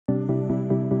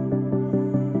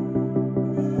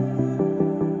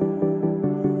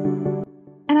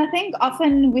think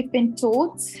often we've been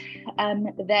taught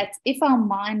that if our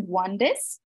mind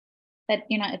wanders, that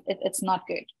it's not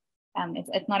good.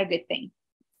 It's not a good thing.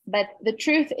 But the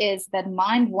truth is that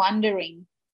mind wandering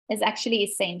is actually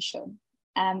essential.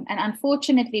 And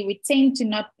unfortunately, we tend to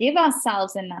not give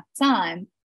ourselves enough time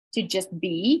to just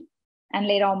be and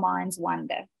let our minds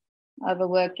wander.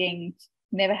 Overworking,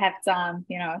 never have time,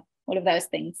 all of those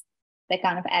things, they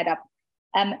kind of add up.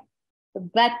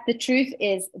 But the truth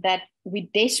is that we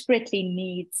desperately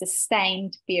need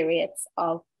sustained periods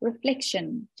of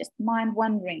reflection, just mind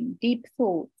wandering, deep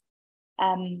thought,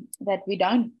 that we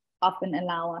don't often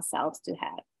allow ourselves to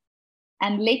have.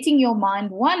 And letting your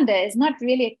mind wander is not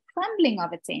really a crumbling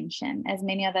of attention, as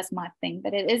many of us might think,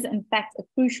 but it is, in fact, a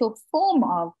crucial form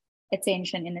of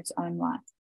attention in its own right.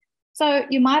 So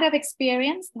you might have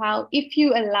experienced how if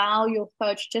you allow your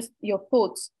thoughts just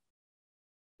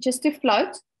to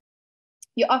float,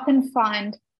 you often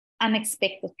find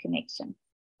unexpected connection.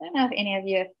 I don't know if any of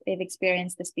you have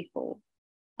experienced this before.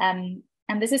 And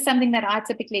this is something that I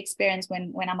typically experience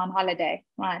when I'm on holiday,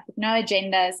 right? With no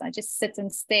agendas, I just sit and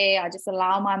stare. I just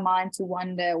allow my mind to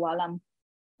wander while I'm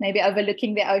maybe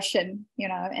overlooking the ocean,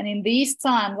 And in these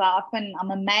times,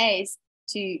 I'm amazed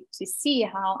to see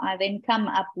how I then come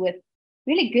up with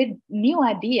really good new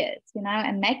ideas,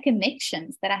 and make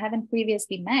connections that I haven't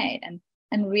previously made,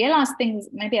 and realize things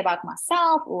maybe about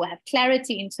myself, or have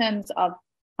clarity in terms of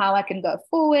how I can go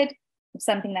forward with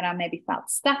something that I maybe felt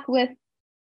stuck with.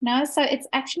 So it's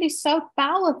actually so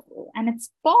powerful, and it's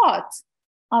part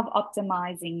of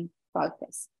optimizing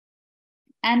focus.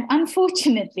 And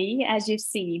unfortunately, as you've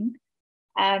seen,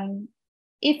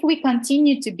 if we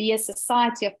continue to be a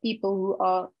society of people who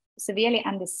are severely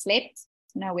underslept,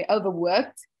 we're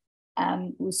overworked,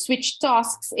 we switch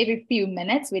tasks every few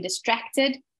minutes, we're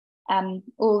distracted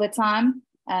all the time,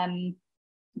 and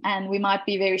we might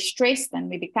be very stressed, and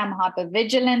we become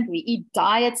hypervigilant. We eat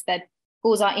diets that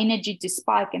cause our energy to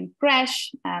spike and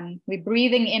crash. We're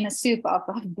breathing in a soup of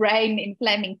brain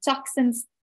inflaming toxins.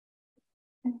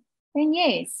 Then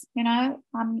yes,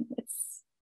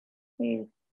 we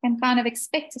can kind of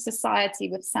expect a society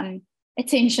with some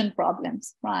attention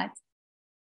problems, right?